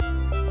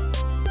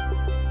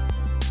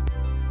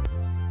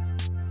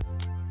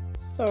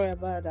Sorry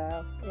about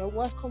that. You're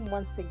welcome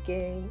once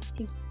again.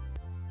 Is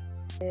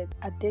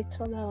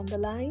Adetola on the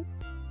line?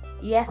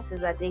 Yes,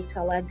 is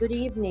Adetola. Good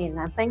evening,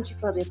 and thank you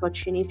for the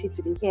opportunity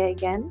to be here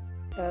again.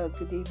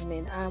 Good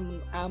evening.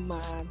 I'm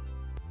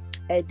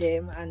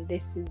Edem, and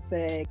this is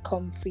a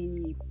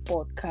Comfy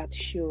Podcast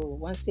Show.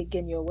 Once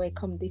again, you're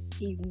welcome this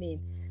evening.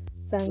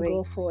 Thank Great.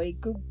 God for a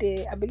good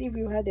day. I believe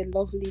you had a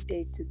lovely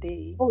day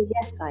today. Oh,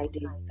 yes, I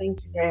did.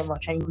 Thank you very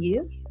much. And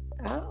you?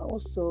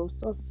 Also,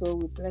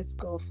 we bless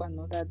God for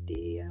another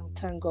day and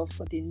thank God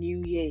for the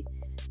new year.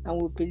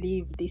 And we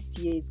believe this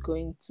year is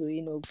going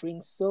to,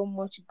 bring so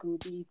much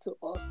goodie to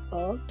us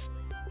all.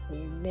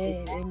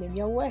 Amen. Amen.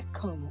 You're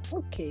welcome.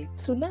 Okay,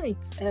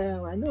 tonight,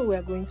 I know we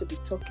are going to be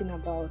talking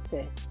about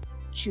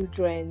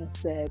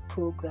children's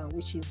program,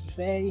 which is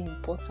very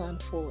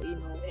important for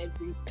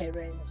every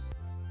parents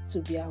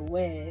to be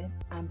aware.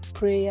 And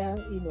prayer,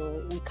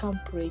 we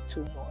can't pray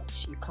too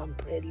much. You can't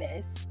pray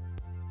less.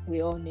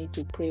 We all need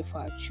to pray for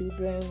our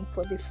children.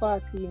 For the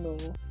fact,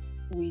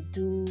 we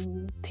do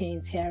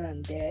things here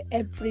and there.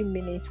 Every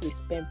minute we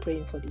spend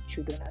praying for the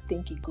children, I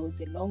think it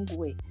goes a long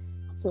way.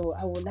 So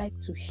I would like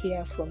to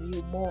hear from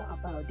you more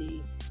about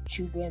the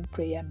children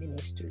prayer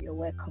ministry. You're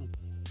welcome.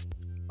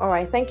 All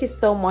right. Thank you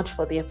so much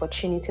for the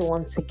opportunity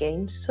once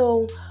again.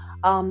 So,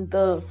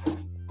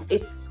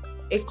 it's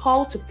a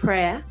call to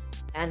prayer,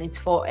 and it's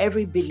for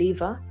every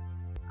believer.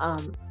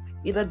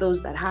 Either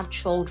those that have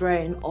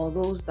children or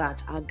those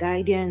that are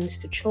guardians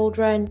to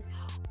children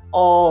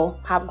or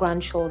have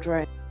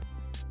grandchildren.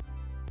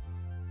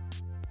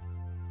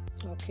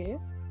 Okay.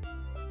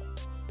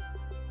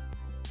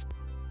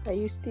 Are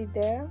you still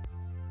there?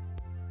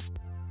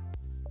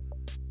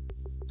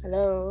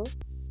 Hello?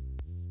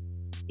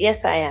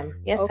 Yes, I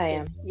am. Yes, I Okay.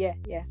 am. Yeah.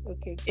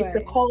 Okay, go It's a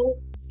ahead. call.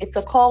 It's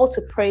a call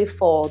to pray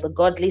for the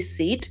godly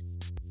seed.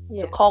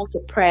 It's a Yeah. call to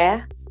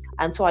prayer.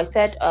 And so I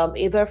said,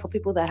 either for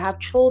people that have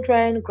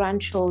children,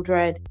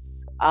 grandchildren,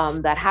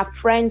 that have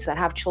friends that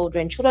have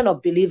children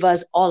of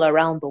believers all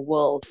around the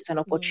world. It's an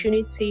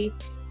opportunity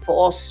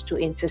for us to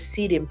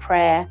intercede in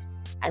prayer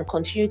and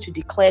continue to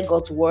declare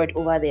God's word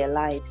over their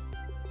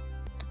lives.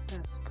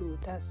 That's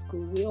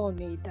good. We all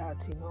need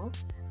that,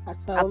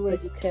 As I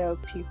always tell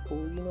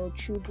people,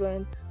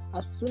 children,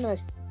 as soon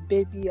as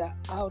baby are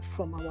out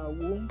from our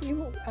womb,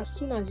 as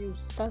soon as you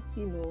start,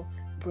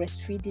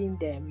 breastfeeding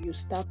them, you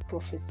start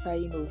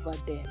prophesying over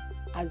them.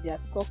 As they are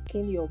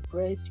sucking your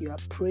breast, you are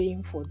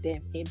praying for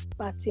them,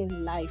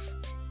 imparting life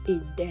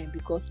in them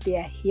because they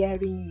are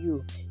hearing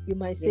you. You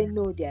might say,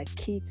 no, they are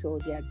kids or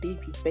they are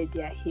babies, but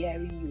they are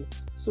hearing you.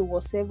 So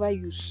whatever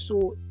you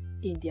sow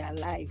in their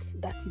life,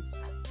 that is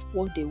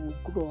what they will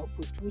grow up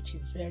with, which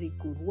is very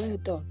good. Well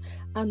done.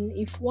 And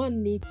if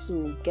one needs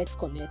to get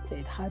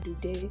connected, how do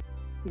they?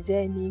 Is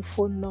there any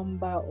phone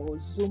number or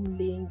Zoom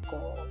link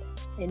or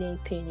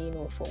anything,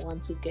 for one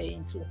to get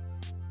into?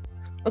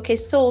 Okay,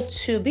 so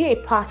to be a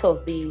part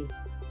of the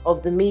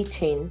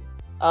meeting,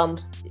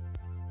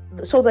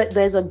 so that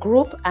there's a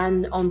group,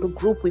 and on the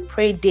group we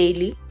pray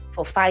daily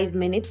for 5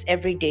 minutes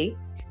every day.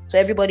 So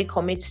everybody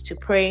commits to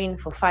praying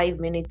for 5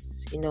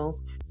 minutes, in the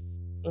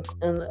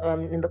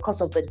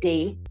course of the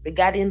day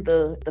regarding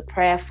the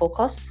prayer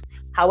focus.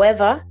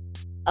 However,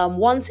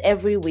 once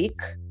every week,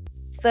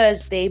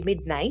 Thursday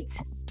midnight,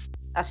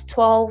 that's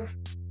 12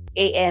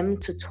 a.m.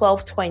 to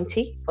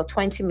 12:20 for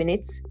 20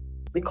 minutes,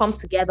 we come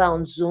together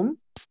on Zoom,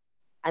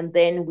 and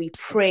then we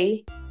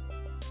pray.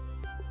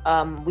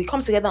 We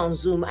come together on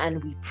Zoom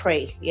and we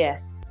pray.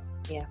 Yes.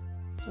 Yeah.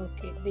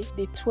 Okay.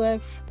 The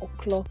 12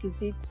 o'clock, is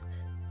it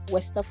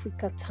West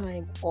Africa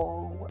time,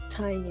 or what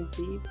time is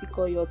it?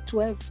 Because your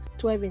 12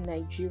 in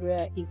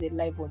Nigeria is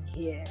 11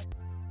 here,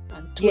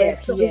 and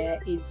 12 here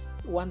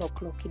is 1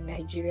 o'clock in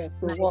Nigeria.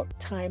 So what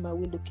time are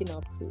we looking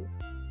up to?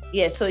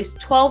 Yeah, so it's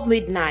 12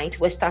 midnight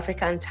West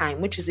African time,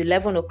 which is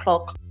 11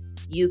 o'clock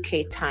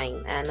UK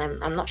time, and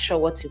I'm not sure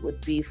what it would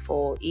be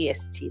for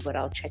EST, but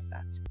I'll check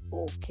that.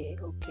 Okay.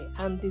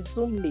 And the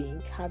Zoom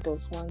link, how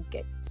does one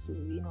get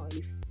to,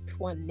 if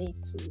one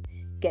needs to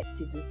get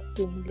to the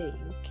Zoom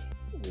link?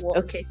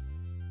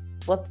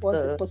 What's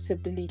the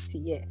possibility?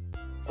 Yeah.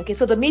 Okay,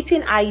 so the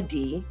meeting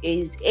ID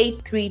is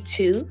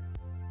 832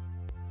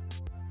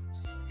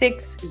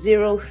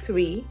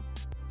 603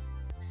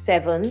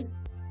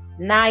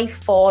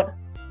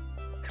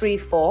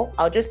 9434.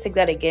 I'll just take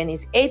that again.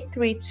 It's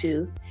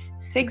 832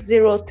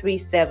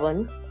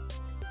 6037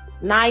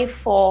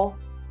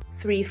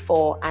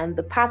 9434, and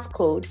the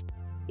passcode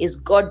is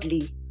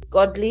godly,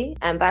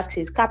 and that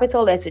is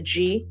capital letter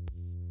G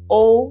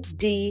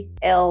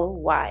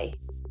ODLY.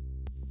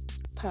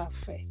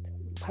 Perfect.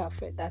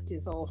 That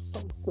is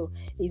awesome. So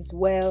it's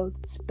well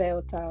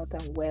spelled out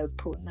and well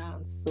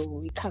pronounced, so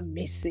we can't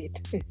miss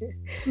it.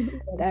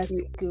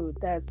 That's good.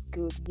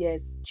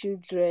 Yes,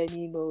 children,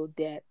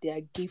 they're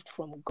a gift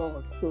from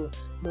God. So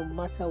no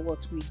matter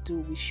what we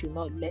do, we should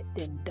not let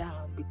them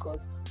down,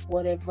 because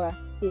whatever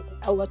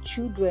our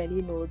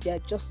children, they're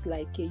just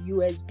like a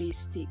USB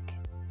stick.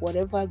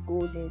 Whatever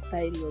goes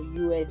inside your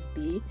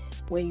USB,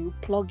 when you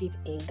plug it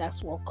in,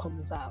 that's what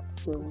comes out.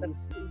 So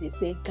they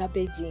say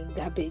garbage in,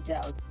 garbage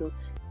out. So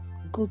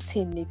good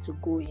thing need to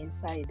go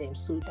inside them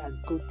so that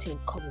good thing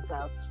comes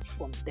out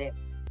from them.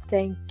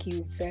 Thank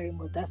you very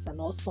much. That's an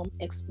awesome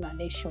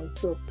explanation.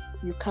 So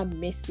you can't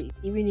miss it.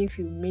 Even if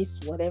you miss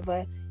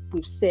whatever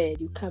we've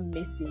said, you can't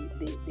miss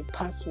the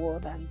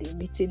password and the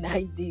meeting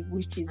ID,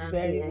 which is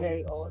very,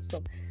 very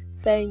awesome.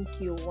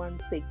 Thank you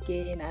once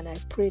again. And I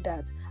pray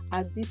that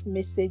as this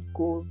message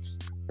goes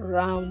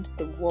around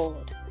the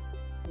world,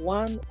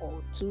 1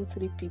 or 2,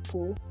 3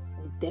 people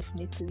will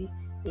definitely,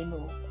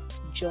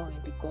 join,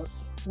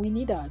 because we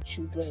need our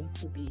children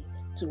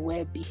to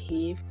well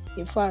behave.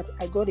 In fact,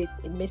 I got a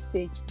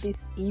message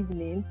this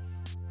evening.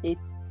 A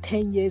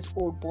 10 years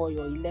old boy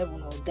or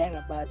 11 or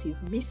thereabout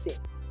is missing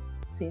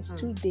since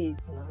 2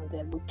 days now.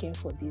 They're looking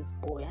for this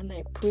boy, and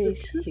I pray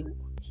he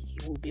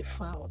will be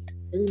found.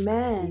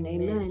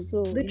 Amen.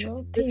 So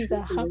things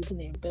are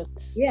happening, but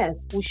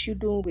we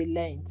shouldn't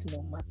relent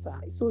no matter.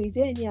 So is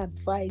there any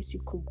advice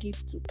you could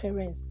give to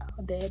parents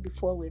out there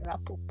before we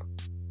wrap up?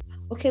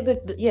 Okay,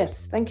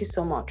 yes, thank you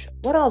so much.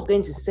 What I was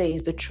going to say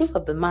is the truth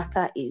of the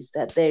matter is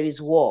that there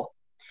is war.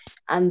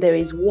 And there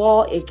is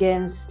war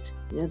against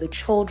the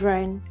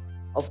children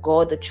of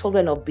God, the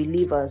children of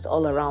believers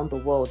all around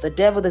the world. The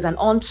devil, there's an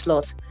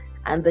onslaught,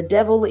 and the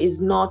devil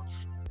is not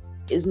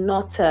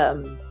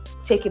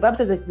taking. The Bible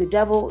says that the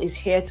devil is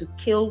here to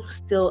kill,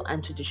 steal,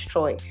 and to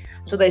destroy.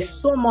 So there's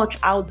so much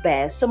out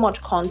there, so much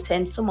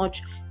content, so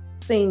much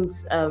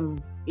things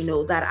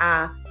that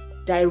are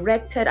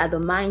directed at the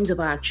minds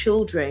of our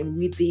children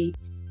with the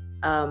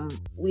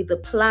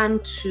plan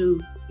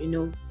to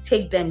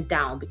take them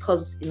down,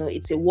 because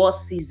it's a war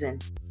season,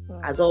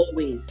 as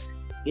always.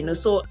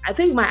 So I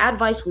think my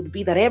advice would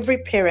be that every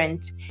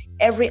parent,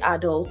 every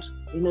adult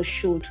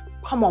should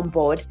come on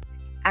board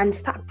and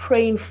start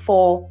praying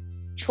for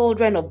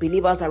children of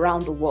believers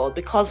around the world,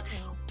 because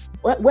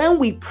when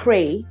we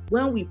pray,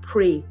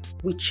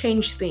 we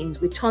change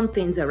things, we turn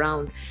things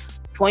around.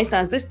 For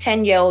instance, this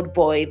 10-year-old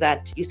boy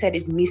that you said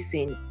is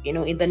missing,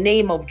 in the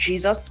name of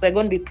Jesus, we're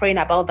going to be praying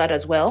about that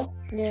as well.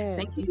 Yeah.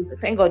 Thank you.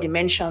 Thank God you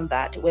mentioned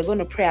that. We're going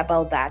to pray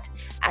about that,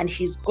 and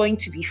he's going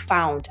to be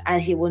found,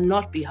 and he will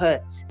not be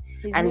hurt.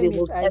 His name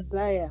is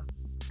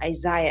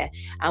Isaiah.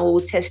 And we will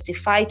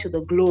testify to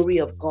the glory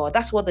of God.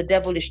 That's what the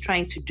devil is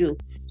trying to do.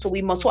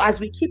 So as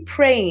we keep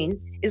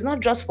praying, it's not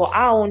just for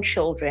our own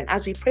children.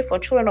 As we pray for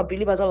children of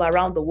believers all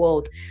around the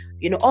world,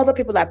 other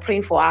people are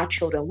praying for our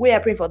children. We are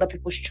praying for other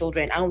people's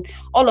children, and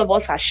all of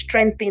us are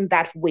strengthened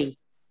that way.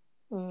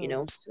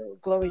 So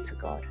glory to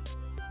God.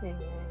 Amen.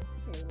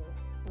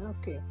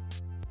 Okay.